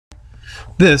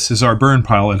This is our burn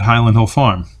pile at Highland Hill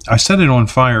Farm. I set it on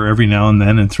fire every now and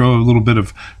then and throw a little bit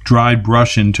of dried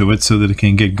brush into it so that it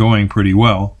can get going pretty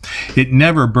well. It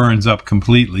never burns up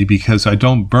completely because I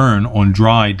don't burn on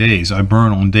dry days. I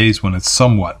burn on days when it's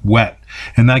somewhat wet,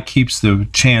 and that keeps the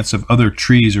chance of other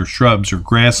trees or shrubs or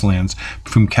grasslands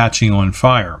from catching on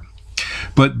fire.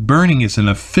 But burning is an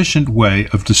efficient way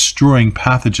of destroying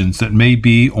pathogens that may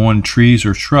be on trees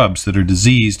or shrubs that are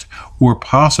diseased or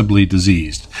possibly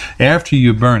diseased. After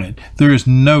you burn it, there is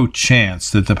no chance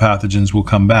that the pathogens will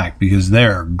come back because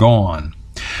they're gone.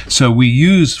 So we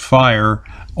use fire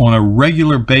on a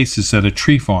regular basis at a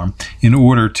tree farm in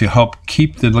order to help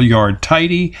keep the yard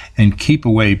tidy and keep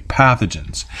away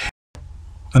pathogens.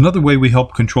 Another way we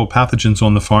help control pathogens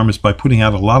on the farm is by putting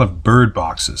out a lot of bird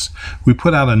boxes. We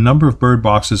put out a number of bird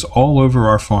boxes all over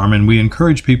our farm, and we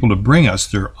encourage people to bring us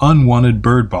their unwanted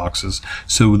bird boxes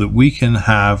so that we can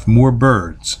have more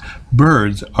birds.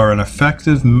 Birds are an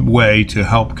effective way to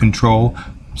help control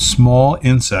small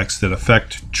insects that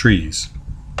affect trees.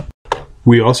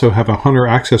 We also have a hunter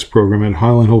access program at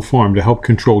Highland Hill Farm to help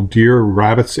control deer,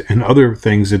 rabbits, and other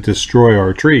things that destroy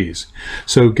our trees.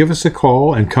 So give us a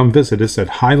call and come visit us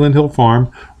at Highland Hill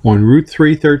Farm on Route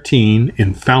 313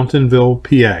 in Fountainville,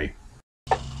 PA.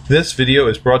 This video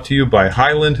is brought to you by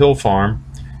Highland Hill Farm.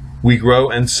 We grow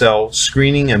and sell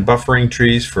screening and buffering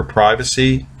trees for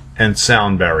privacy and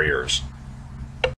sound barriers.